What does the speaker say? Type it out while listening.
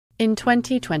In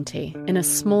 2020, in a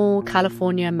small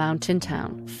California mountain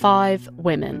town, 5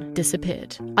 women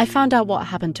disappeared. I found out what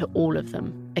happened to all of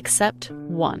them, except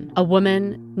one, a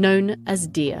woman known as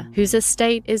Dia, whose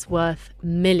estate is worth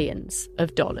millions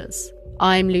of dollars.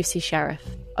 I'm Lucy Sheriff.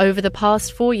 Over the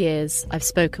past 4 years, I've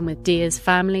spoken with Dia's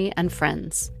family and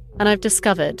friends, and I've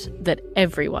discovered that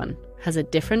everyone has a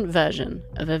different version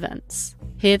of events.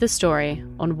 Hear the story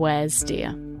on Where's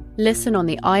Dia? Listen on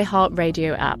the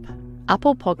iHeartRadio app,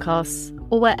 Apple Podcasts,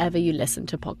 or wherever you listen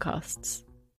to podcasts.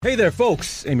 Hey there,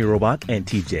 folks. Amy Robach and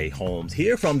TJ Holmes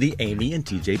here from the Amy and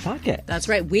TJ podcast. That's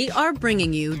right. We are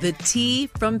bringing you the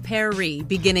Tea from Paris,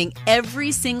 beginning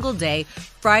every single day,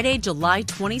 Friday, July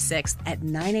 26th at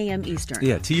 9 a.m. Eastern.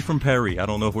 Yeah, Tea from Paris. I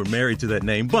don't know if we're married to that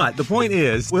name, but the point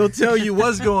is, we'll tell you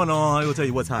what's going on. We'll tell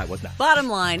you what's hot, what's not. Bottom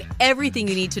line, everything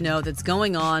you need to know that's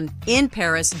going on in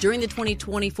Paris during the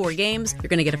 2024 games, you're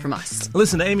going to get it from us.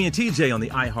 Listen to Amy and TJ on the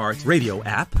iHeart Radio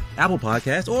app, Apple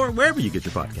Podcasts, or wherever you get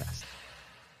your podcasts.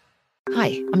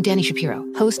 Hi, I'm Dani Shapiro,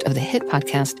 host of the hit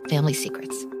podcast Family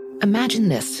Secrets. Imagine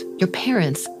this. Your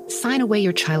parents sign away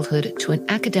your childhood to an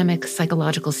academic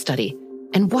psychological study.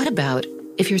 And what about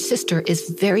if your sister is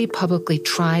very publicly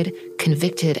tried,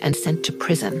 convicted, and sent to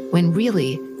prison, when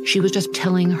really she was just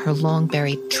telling her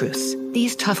long-buried truths?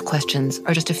 These tough questions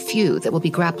are just a few that we'll be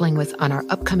grappling with on our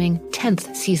upcoming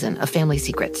 10th season of Family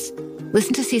Secrets.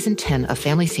 Listen to Season 10 of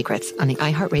Family Secrets on the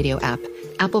iHeartRadio app,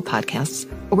 Apple Podcasts,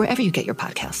 or wherever you get your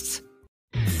podcasts.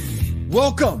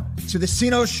 Welcome to the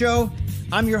Sino Show.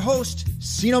 I'm your host,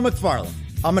 Sino McFarlane.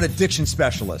 I'm an addiction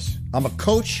specialist. I'm a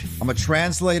coach, I'm a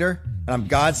translator, and I'm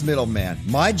God's middleman.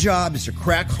 My job is to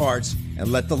crack hearts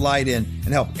and let the light in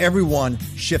and help everyone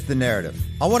shift the narrative.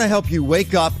 I want to help you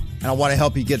wake up, and I want to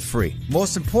help you get free.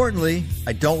 Most importantly,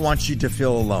 I don't want you to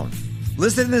feel alone.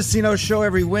 Listen to the Sino Show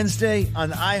every Wednesday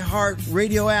on the iHeart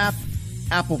Radio app,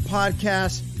 Apple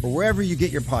Podcasts, or wherever you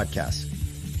get your podcasts.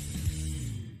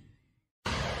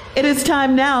 It is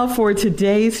time now for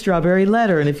today's Strawberry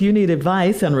Letter. And if you need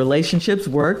advice on relationships,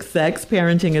 work, sex,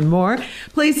 parenting, and more,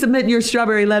 please submit your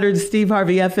Strawberry Letter to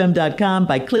steveharveyfm.com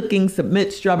by clicking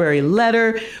Submit Strawberry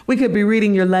Letter. We could be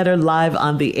reading your letter live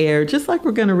on the air, just like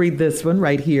we're going to read this one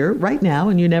right here, right now.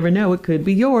 And you never know, it could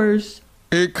be yours.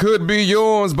 It could be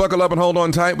yours. Buckle up and hold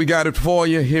on tight. We got it for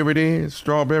you. Here it is,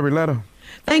 Strawberry Letter.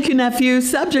 Thank you, nephew.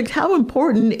 Subject: how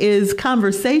important is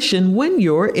conversation when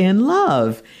you're in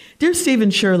love? Dear Stephen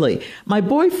Shirley, my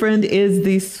boyfriend is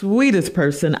the sweetest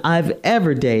person I've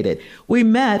ever dated. We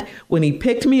met when he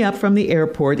picked me up from the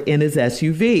airport in his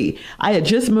SUV. I had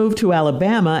just moved to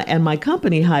Alabama, and my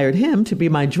company hired him to be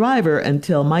my driver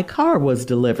until my car was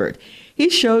delivered.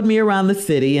 He showed me around the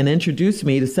city and introduced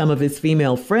me to some of his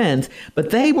female friends,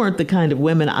 but they weren't the kind of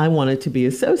women I wanted to be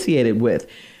associated with.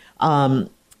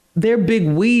 They're big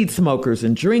weed smokers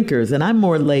and drinkers, and I'm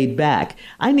more laid back.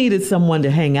 I needed someone to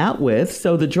hang out with,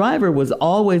 so the driver was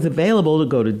always available to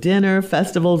go to dinner,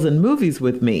 festivals, and movies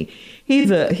with me. He's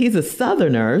a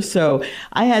Southerner, so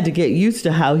I had to get used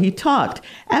to how he talked.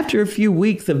 After a few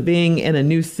weeks of being in a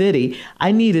new city,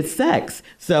 I needed sex,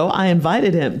 so I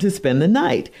invited him to spend the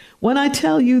night. When I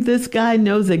tell you this guy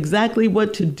knows exactly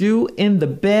what to do in the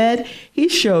bed, he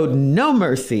showed no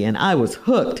mercy, and I was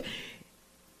hooked.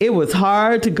 It was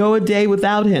hard to go a day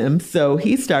without him, so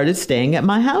he started staying at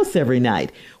my house every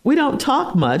night. We don't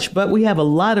talk much, but we have a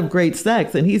lot of great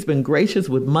sex, and he's been gracious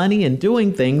with money and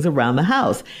doing things around the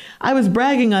house. I was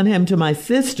bragging on him to my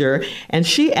sister, and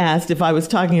she asked if I was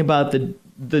talking about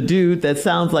the dude that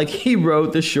sounds like he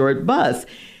rode the short bus.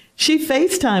 She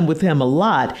FaceTimed with him a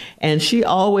lot, and she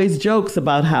always jokes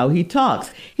about how he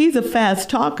talks. He's a fast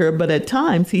talker, but at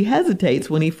times he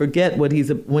hesitates when he forgets what he's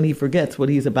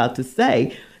about to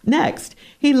say next.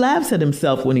 He laughs at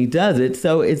himself when he does it,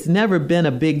 so it's never been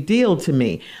a big deal to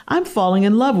me. I'm falling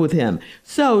in love with him.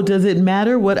 So does it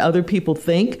matter what other people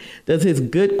think? Do his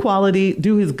good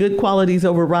qualities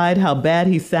override how bad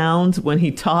he sounds when he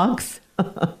talks?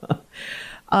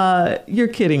 You're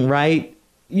kidding, right?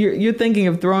 You're thinking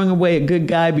of throwing away a good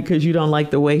guy because you don't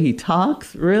like the way he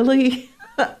talks? Really?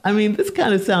 I mean, this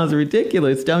kind of sounds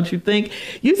ridiculous, don't you think?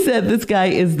 You said this guy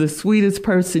is the sweetest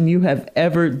person you have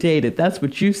ever dated. That's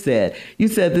what you said. You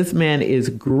said this man is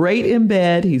great in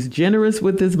bed, he's generous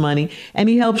with his money, and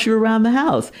he helps you around the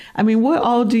house. I mean, what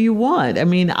all do you want? I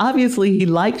mean, obviously he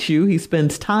likes you. He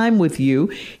spends time with you.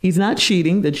 He's not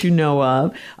cheating that you know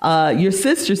of. Your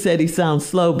sister said he sounds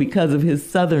slow because of his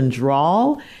southern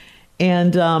drawl.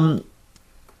 And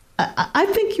I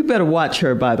think you better watch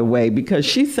her, by the way, because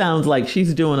she sounds like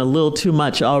she's doing a little too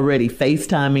much already,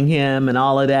 FaceTiming him and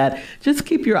all of that. Just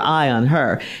keep your eye on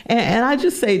her. And I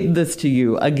just say this to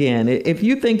you again. If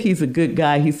you think he's a good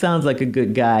guy, he sounds like a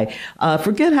good guy.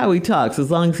 Forget how he talks.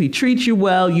 As long as he treats you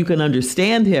well, you can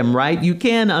understand him, right? You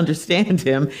can understand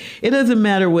him. It doesn't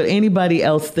matter what anybody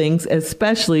else thinks,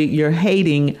 especially your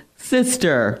hating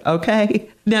sister, okay,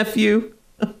 nephew?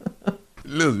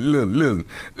 Listen.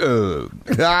 Yeah.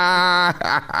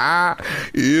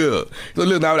 So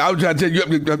listen, I was trying to tell you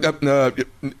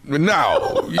now.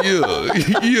 Yeah.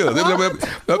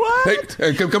 What?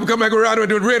 Hey, come back around with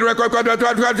the red.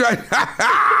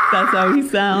 That's how he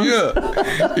sounds. Yeah.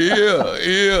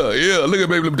 Look at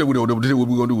baby. Let me tell you what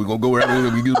we're gonna do. We're gonna go around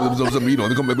and get some meat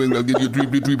on. Come back and get you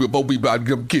three, 4 people out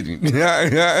the kitchen.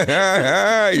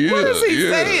 Yeah. What is he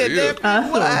saying?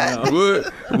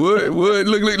 What?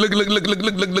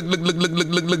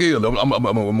 Look here. I'm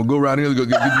gonna go around here.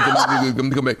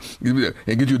 Come back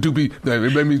and get you 2 pieces.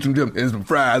 Bring me some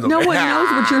fries. No one knows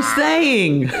what you're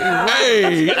saying.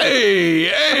 Hey!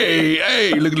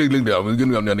 Look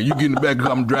down. You get in the back.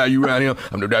 I'm drive you around here.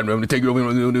 I'm gonna take you over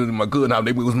to my cousin house.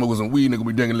 They gonna smoke some weed. They gonna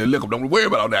be drinking a little liquor. Don't worry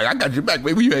about all that. I got your back,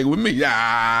 baby. You hang with me.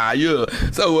 Yeah.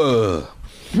 So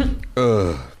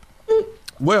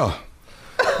well,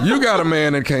 you got a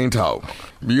man that can't talk.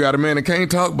 You got a man that can't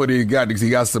talk, but he got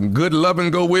some good loving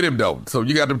go with him though. So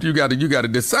you got to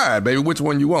decide, baby, which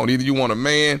one you want. Either you want a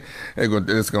man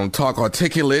that's gonna talk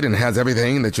articulate and has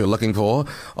everything that you're looking for,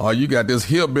 or you got this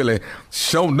hillbilly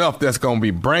show enough that's gonna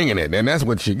be bringing it, and that's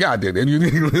what you got there. And you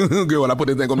girl, when I put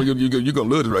this thing on you gonna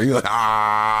love it right here.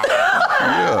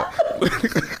 Yeah.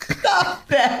 Stop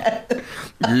that.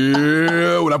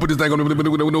 Yeah, when I put this thing on, I'm gonna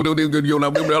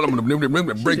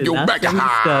break your back.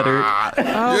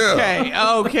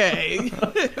 Okay.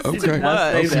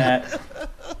 Say that.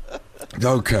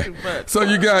 Okay. So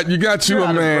you got you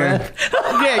a man.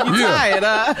 Yeah, you tired,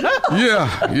 huh?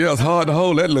 Yeah, it's hard to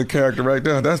hold that little character right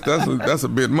there. That's a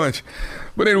bit much.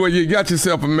 But anyway, you got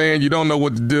yourself a man. You don't know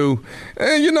what to do,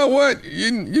 and you know what?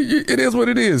 It is what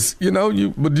it is. You know.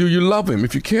 But do you love him?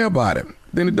 If you care about him,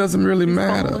 then it doesn't really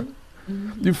matter.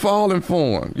 You falling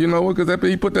for him, you know, because after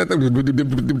he put that thing on you, you know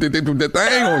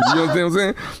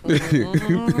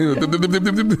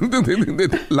what I'm saying?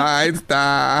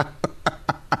 Lifestyle.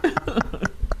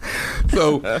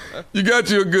 So you got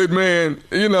you a good man.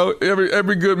 You know,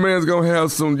 every good man's gonna have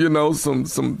some, you know, some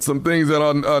things that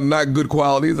are not good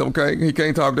qualities. Okay, he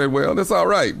can't talk that well. That's all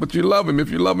right. But you love him.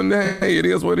 If you love him, hey, it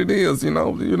is what it is. You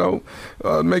know,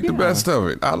 make the best of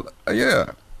it.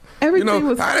 Everything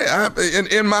was.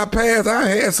 In my past, I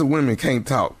had some women can't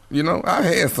talk. You know, I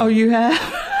had some. Oh, you have?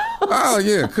 Oh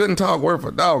yeah, couldn't talk worth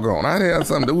a doggone. I had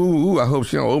some. I hope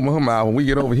she don't open her mouth when we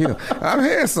get over here. I've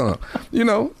had some. You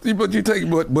know, but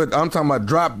I'm talking about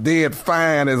drop dead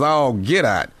fine as all get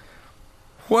out.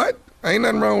 What? Ain't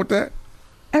nothing wrong with that.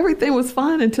 Everything was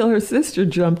fine until her sister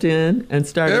jumped in and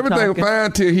started Everything talking. was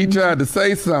fine till he tried to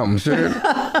say something, Shirley.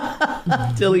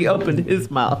 Till he opened his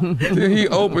mouth. Till he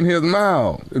opened his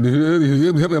mouth. Go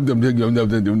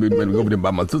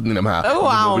by my sister in them house. Oh,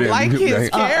 I don't like his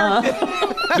character.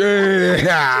 You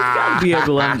gotta be able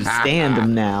to understand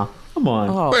him now. Come on.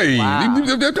 Oh, Hey. wow.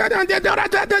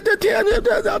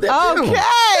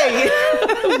 Okay.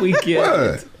 We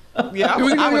get it. Yeah,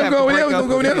 We're I would have to gonna break up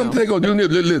with him. take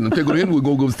over here. We're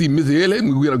gonna go see Missy Elliott.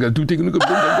 We got 2 tickets to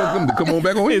come on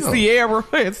back on here. It's Sierra.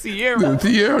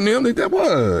 Sierra and them, they said,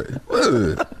 what?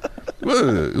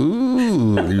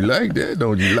 Ooh, you like that?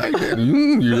 Don't you like that?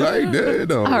 You like that?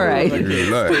 Don't All right. you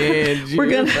like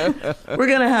that? We're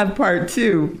gonna have part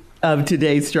 2 of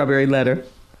today's Strawberry Letter.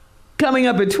 Coming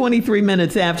up at 23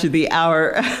 minutes after the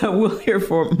hour, we'll hear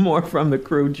more from the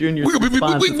crew. Junior's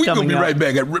response is We're going to be up. right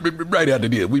back right after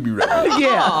this. We'll be right back.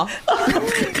 Yeah.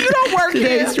 You don't work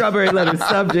Today's here. Strawberry Letter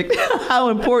subject, how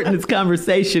important is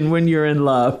conversation when you're in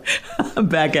love?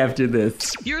 Back after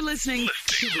this. You're listening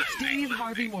to the Steve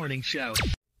Harvey Morning Show.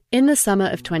 In the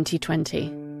summer of 2020,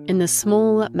 in the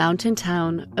small mountain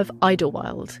town of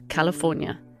Idlewild,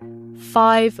 California,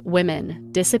 5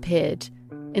 women disappeared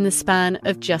in the span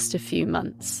of just a few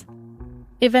months.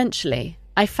 Eventually,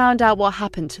 I found out what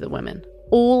happened to the women,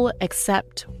 all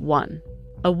except one,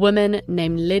 a woman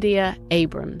named Lydia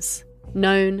Abrams,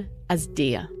 known as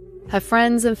Dia. Her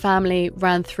friends and family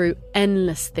ran through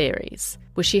endless theories.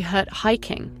 Was she hurt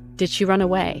hiking? Did she run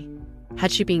away?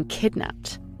 Had she been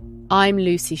kidnapped? I'm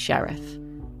Lucy Sheriff.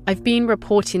 I've been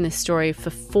reporting this story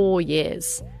for 4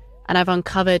 years, and I've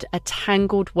uncovered a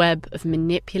tangled web of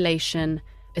manipulation,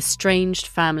 estranged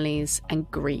families, and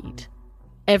greed.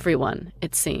 Everyone,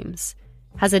 it seems,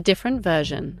 has a different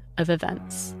version of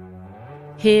events.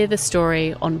 Hear the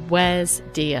story on Where's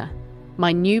Dia,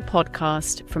 my new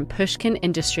podcast from Pushkin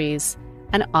Industries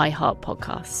and iHeart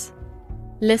Podcasts.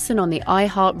 Listen on the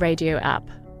iHeart Radio app,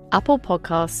 Apple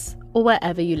Podcasts, or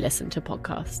wherever you listen to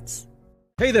podcasts.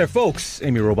 Hey there, folks.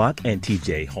 Amy Robach and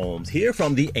TJ Holmes here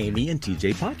from the Amy and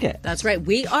TJ podcast. That's right.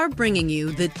 We are bringing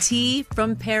you the Tea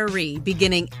from Paris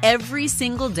beginning every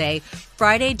single day,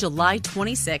 Friday, July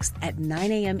 26th at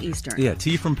 9 a.m. Eastern. Yeah,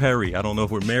 Tea from Paris. I don't know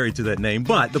if we're married to that name,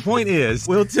 but the point is,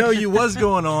 we'll tell you what's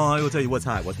going on. We'll tell you what's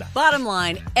hot, what's not. Bottom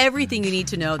line, everything you need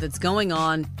to know that's going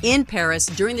on in Paris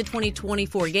during the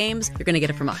 2024 games, you're going to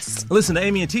get it from us. Listen to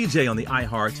Amy and TJ on the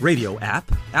iHeart Radio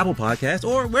app, Apple Podcasts,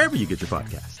 or wherever you get your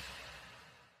podcasts.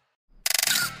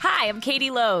 Hi, I'm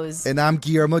Katie Lowe's. And I'm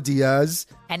Guillermo Diaz.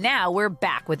 And now we're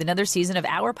back with another season of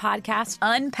our podcast,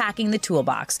 Unpacking the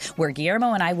Toolbox, where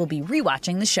Guillermo and I will be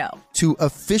rewatching the show. To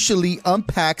officially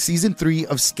unpack season 3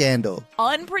 of Scandal.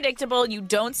 Unpredictable, you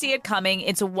don't see it coming.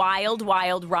 It's a wild,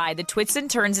 wild ride. The twists and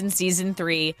turns in season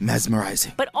 3.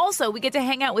 Mesmerizing. But also, we get to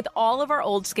hang out with all of our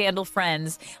old Scandal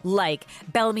friends, like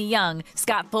Bellamy Young,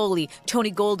 Scott Foley,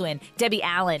 Tony Goldwyn, Debbie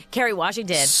Allen, Kerry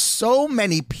Washington. So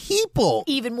many people.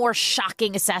 Even more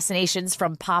shocking assassinations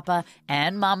from Papa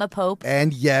and Mama Pope.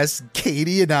 And yes,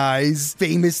 Katie and I's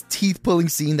famous teeth-pulling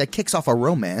scene that kicks off a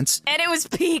romance. And it was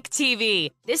peak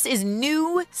TV. This is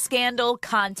new Scandal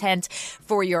content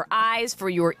for your eyes, for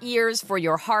your ears, for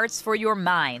your hearts, for your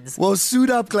minds. Well, suit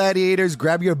up, gladiators.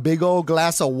 Grab your big old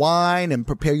glass of wine and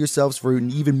prepare yourselves for an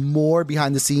even more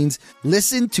behind the scenes.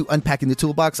 Listen to Unpacking the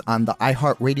Toolbox on the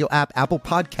iHeartRadio app, Apple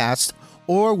Podcasts,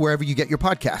 or wherever you get your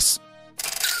podcasts.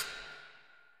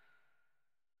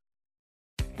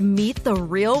 Meet the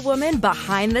real woman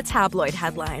behind the tabloid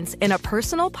headlines in a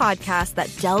personal podcast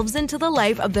that delves into the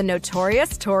life of the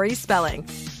notorious Tori Spelling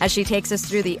as she takes us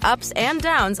through the ups and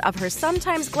downs of her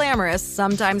sometimes glamorous,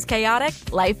 sometimes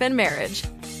chaotic life and marriage.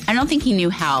 I don't think he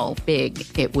knew how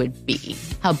big it would be,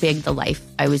 how big the life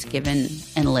I was given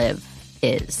and live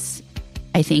is.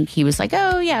 I think he was like,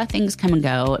 oh, yeah, things come and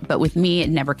go. But with me, it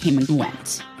never came and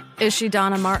went. Is she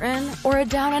Donna Martin or a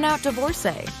down-and-out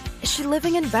divorcee? Is she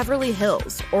living in Beverly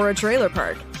Hills or a trailer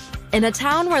park? In a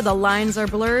town where the lines are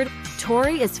blurred,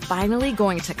 Tori is finally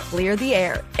going to clear the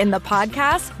air in the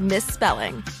podcast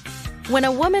Misspelling. When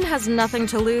a woman has nothing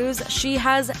to lose, she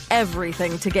has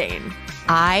everything to gain.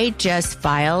 I just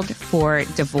filed for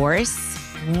divorce.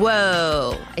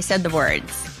 Whoa. I said the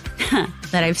words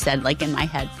that I've said like in my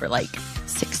head for like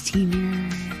 16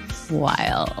 years.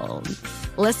 Wild.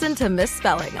 Listen to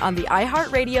Misspelling on the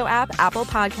iHeartRadio app, Apple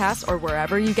Podcasts, or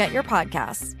wherever you get your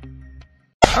podcasts.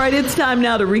 All right, it's time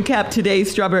now to recap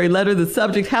today's Strawberry Letter. The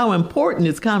subject, how important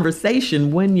is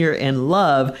conversation when you're in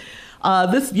love?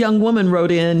 This young woman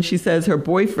wrote in, she says her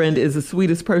boyfriend is the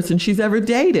sweetest person she's ever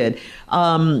dated.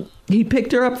 He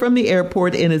picked her up from the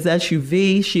airport in his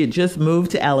SUV. She had just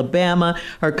moved to Alabama.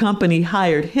 Her company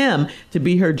hired him to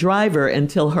be her driver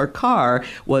until her car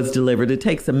was delivered. It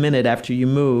takes a minute after you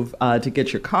move to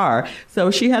get your car.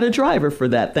 So she had a driver for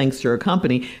that, thanks to her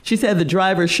company. She said the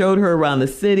driver showed her around the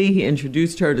city. He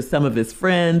introduced her to some of his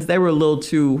friends. They were a little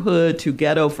too hood, too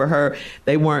ghetto for her.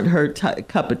 They weren't her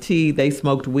cup of tea. They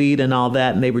smoked weed and all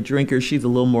that, and they were drinkers. She's a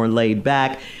little more laid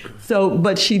back. So,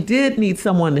 but she did need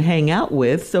someone to hang out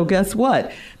with. So guess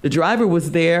what? The driver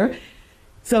was there.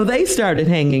 So they started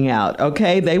hanging out.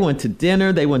 Okay. They went to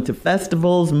dinner. They went to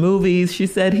festivals, movies. She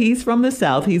said he's from the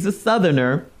South. He's a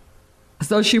Southerner.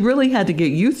 So she really had to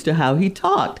get used to how he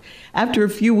talked. After a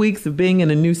few weeks of being in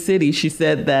a new city, she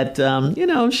said that,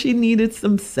 she needed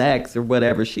some sex or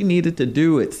whatever. She needed to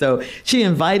do it. So she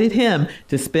invited him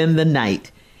to spend the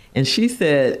night. And she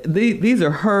said, these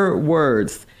are her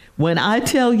words. When I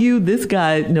tell you, this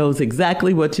guy knows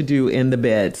exactly what to do in the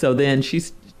bed. So then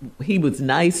he was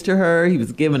nice to her. He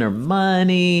was giving her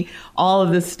money, all of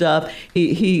this stuff.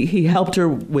 He helped her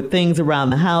with things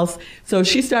around the house. So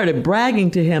she started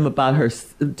bragging to him about her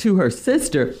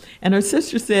sister. And her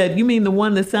sister said, "You mean the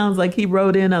one that sounds like he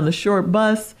rode in on the short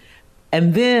bus?"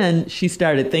 And then she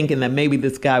started thinking that maybe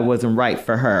this guy wasn't right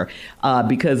for her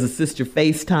because the sister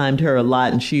FaceTimed her a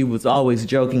lot and she was always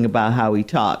joking about how he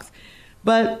talks.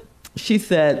 But she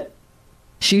said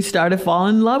she started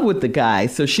falling in love with the guy.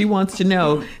 So she wants to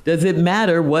know, does it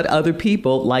matter what other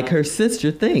people like her sister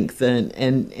thinks?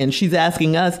 And she's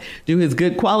asking us, do his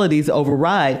good qualities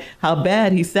override how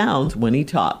bad he sounds when he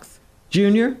talks?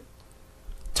 Junior?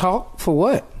 Talk for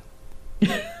what?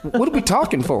 What are we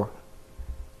talking for?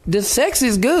 The sex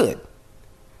is good.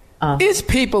 It's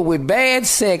people with bad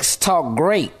sex talk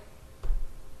great.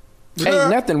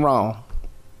 Ain't nothing wrong.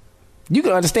 You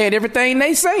can understand everything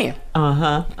they saying.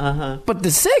 But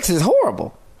the sex is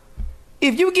horrible.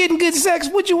 If you getting good sex,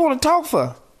 what you want to talk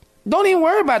for? Don't even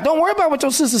worry about it. Don't worry about what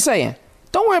your sister's saying.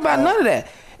 Don't worry about none of that.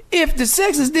 If the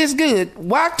sex is this good,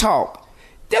 why talk?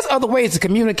 There's other ways to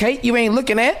communicate you ain't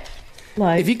looking at.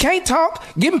 If you can't talk,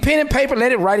 give him pen and paper,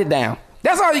 let it write it down.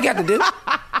 That's all you got to do.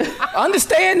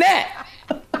 Understand that.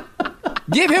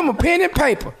 Give him a pen and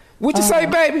paper. What you say,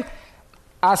 baby?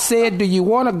 I said, do you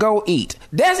want to go eat?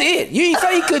 That's it. You ain't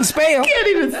say he couldn't spell. He can't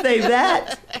even say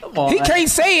that. Come on. He can't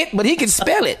say it, but he can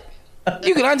spell it.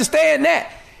 You can understand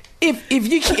that.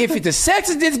 If the sex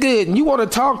is this good and you want to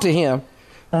talk to him,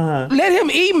 let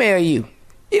him email you.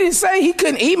 He didn't say he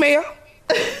couldn't email.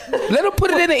 Let him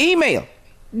put it in an email.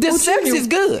 The sex is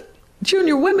good.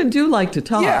 Junior, women do like to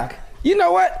talk. Yeah. You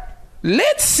know what?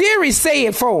 Let Siri say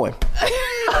it for him.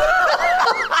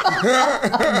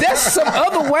 There's some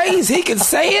other ways he can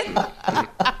say it.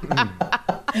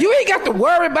 You ain't got to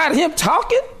worry about him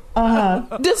talking.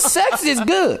 The sex is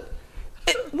good.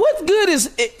 What's good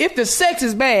is if the sex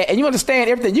is bad and you understand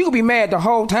everything, you can be mad the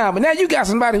whole time. But now you got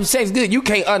somebody who sex good, you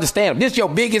can't understand him. This your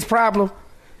biggest problem.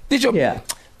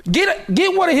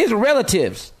 Get one of his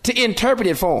relatives to interpret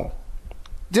it for him.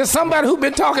 Just somebody who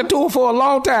been talking to him for a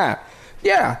long time.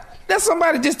 Yeah, that's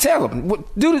somebody. Just tell him.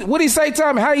 What he say to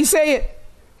him? How he say it?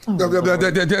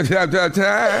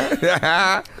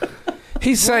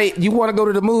 He say, you want to go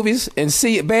to the movies and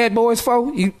see Bad Boys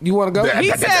 4? You want to go? He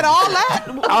said all that?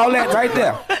 All that right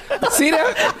there. See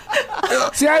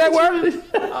that? See how that works?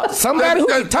 Somebody who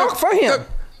can talk for him.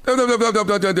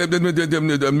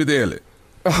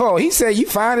 Oh, he said you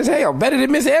fine as hell. Better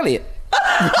than Miss Elliott.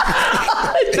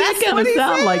 That kind of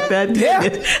sound like that,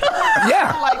 didn't it?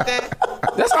 Yeah. Like that.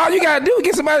 That's all you gotta do.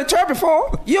 Get somebody to interpret for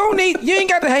him. He ain't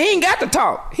got to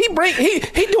talk. He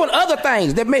doing other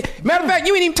things that matter of fact,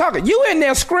 you ain't even talking. You in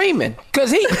there screaming because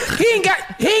he ain't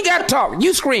got to talk.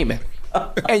 You screaming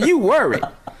and you worried.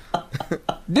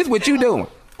 This what you doing.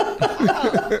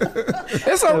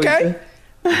 It's okay.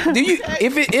 Do you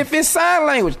if it's sign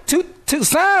language, two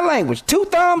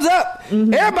thumbs up.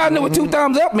 Everybody know what 2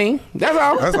 thumbs up mean. That's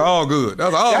all. That's all good.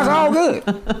 That's all good.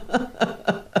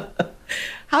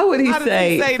 How would he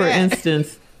say for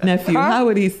instance, nephew? How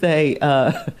would he say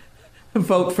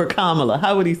vote for Kamala?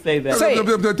 How would he say that?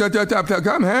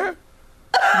 Come here.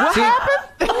 What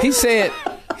happened?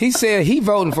 He said he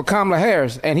voting for Kamala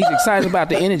Harris and he's excited about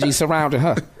the energy surrounding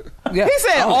her. Yeah. He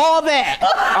said all that.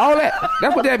 All that.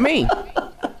 That's what that means.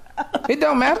 It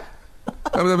don't matter.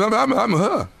 I'm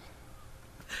her.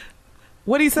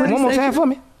 What he say? One more time for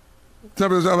me.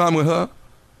 I'm with her.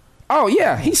 Oh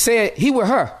yeah, he said he with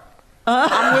her.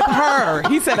 I'm with her.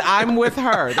 He said I'm with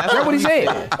her. That's what he said.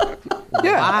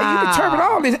 Yeah, wow. You interpret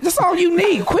all this. That's all you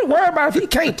need. Quit worrying about if he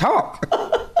can't talk.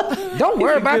 Don't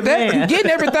worry about that. You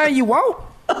getting everything you want.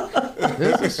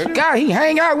 God, he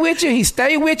hang out with you. He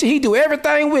stay with you. He do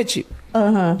everything with you.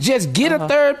 Just get a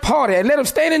third party and let him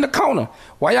stand in the corner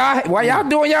while y'all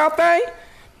doing y'all thing.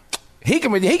 He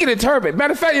can interpret.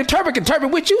 Matter of fact, the interpret can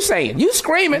interpret what you saying. You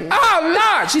screaming, "Oh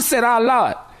Lord!" She said, "Oh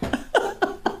Lord."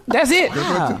 That's it.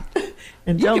 Wow.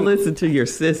 And don't listen to your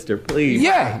sister, please.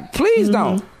 Yeah, please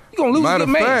don't. You're gonna lose a good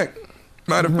man.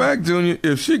 Matter of fact, Junior,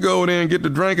 if she go there and get the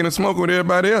drinking and smoking with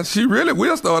everybody else, she really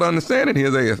will start understanding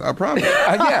his ass. I promise.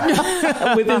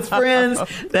 Yeah. With his friends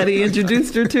that he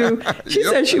introduced her to. She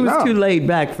said she was too laid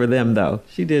back for them, though.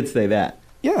 She did say that.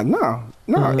 Yeah, no.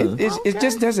 It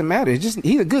just doesn't matter. It's just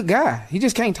he's a good guy. He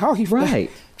just can't talk. He's right.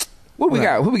 What we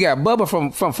got? Who we got? Bubba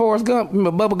from Forrest Gump.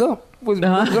 Remember Bubba Gump?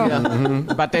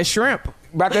 About that shrimp.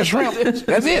 About that shrimp.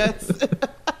 That's it.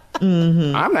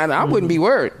 I wouldn't be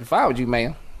worried if I was you,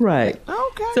 man. Right.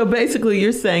 Okay. So basically,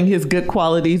 you're saying his good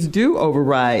qualities do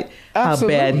override how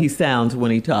bad he sounds when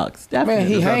he talks. Definitely.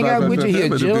 Man, he hang out with you. He a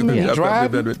gentleman. He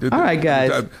drive. All right, guys.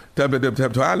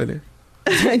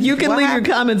 You can leave your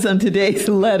comments on today's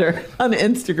letter on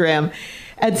Instagram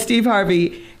at Steve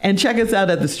Harvey, and check us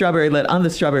out at the Strawberry Letter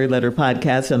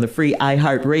podcast on the free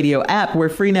iHeartRadio app, where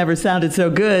free never sounded so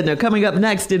good. Now, coming up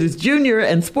next, it is Junior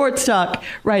and Sports Talk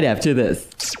right after this.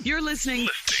 You're listening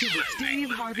to the Steve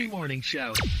Harvey Morning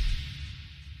Show.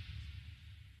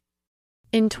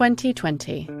 In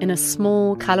 2020, in a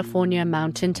small California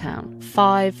mountain town,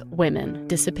 5 women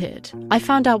disappeared. I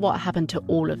found out what happened to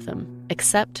all of them,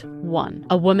 except one,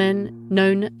 a woman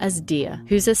known as Dia,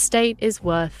 whose estate is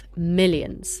worth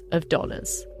millions of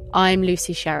dollars. I'm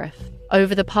Lucy Sheriff.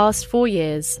 Over the past 4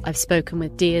 years, I've spoken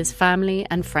with Dia's family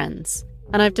and friends,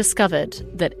 and I've discovered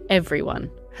that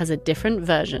everyone has a different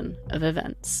version of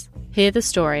events. Hear the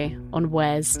story on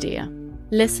Where's Dia?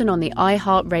 Listen on the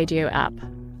iHeartRadio app,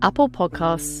 Apple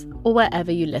Podcasts, or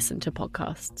wherever you listen to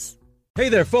podcasts. Hey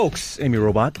there, folks. Amy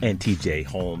Robach and TJ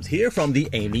Holmes here from the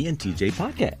Amy and TJ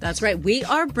podcast. That's right. We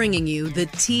are bringing you the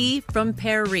Tea from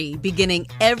Paris beginning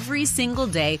every single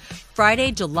day,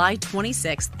 Friday, July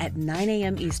 26th at 9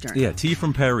 a.m. Eastern. Yeah, Tea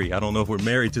from Paris. I don't know if we're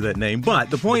married to that name, but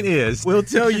the point is, we'll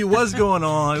tell you what's going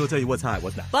on. We'll tell you what's hot,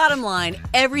 what's not. Bottom line,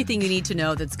 everything you need to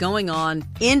know that's going on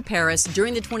in Paris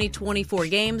during the 2024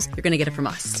 games, you're going to get it from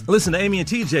us. Listen to Amy and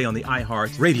TJ on the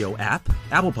iHeart Radio app,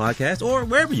 Apple Podcast, or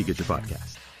wherever you get your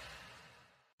podcasts.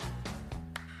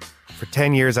 For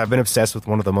 10 years, I've been obsessed with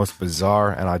one of the most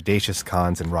bizarre and audacious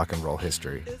cons in rock and roll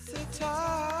history.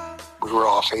 We were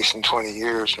all facing 20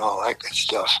 years and all that good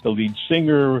stuff. The lead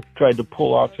singer tried to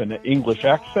pull off an English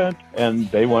accent,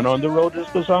 and they went on the road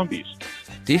as the Zombies.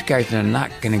 These guys are not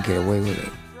going to get away with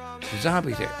it. The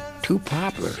Zombies are too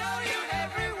popular.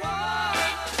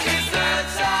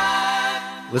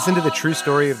 Listen to the true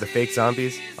story of the fake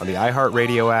Zombies on the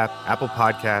iHeartRadio app, Apple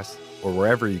Podcasts, or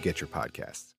wherever you get your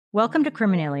podcasts. Welcome to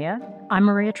Criminalia. I'm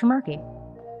Maria Tremarchi.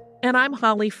 And I'm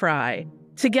Holly Fry.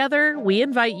 Together, we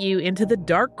invite you into the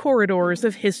dark corridors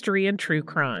of history and true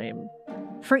crime.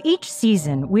 For each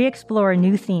season, we explore a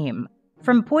new theme,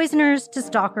 from poisoners to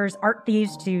stalkers, art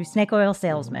thieves to snake oil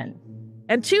salesmen.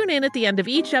 And tune in at the end of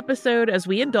each episode as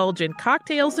we indulge in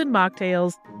cocktails and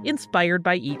mocktails inspired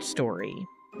by each story.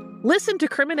 Listen to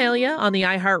Criminalia on the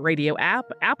iHeartRadio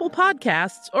app, Apple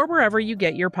Podcasts, or wherever you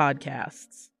get your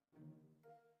podcasts.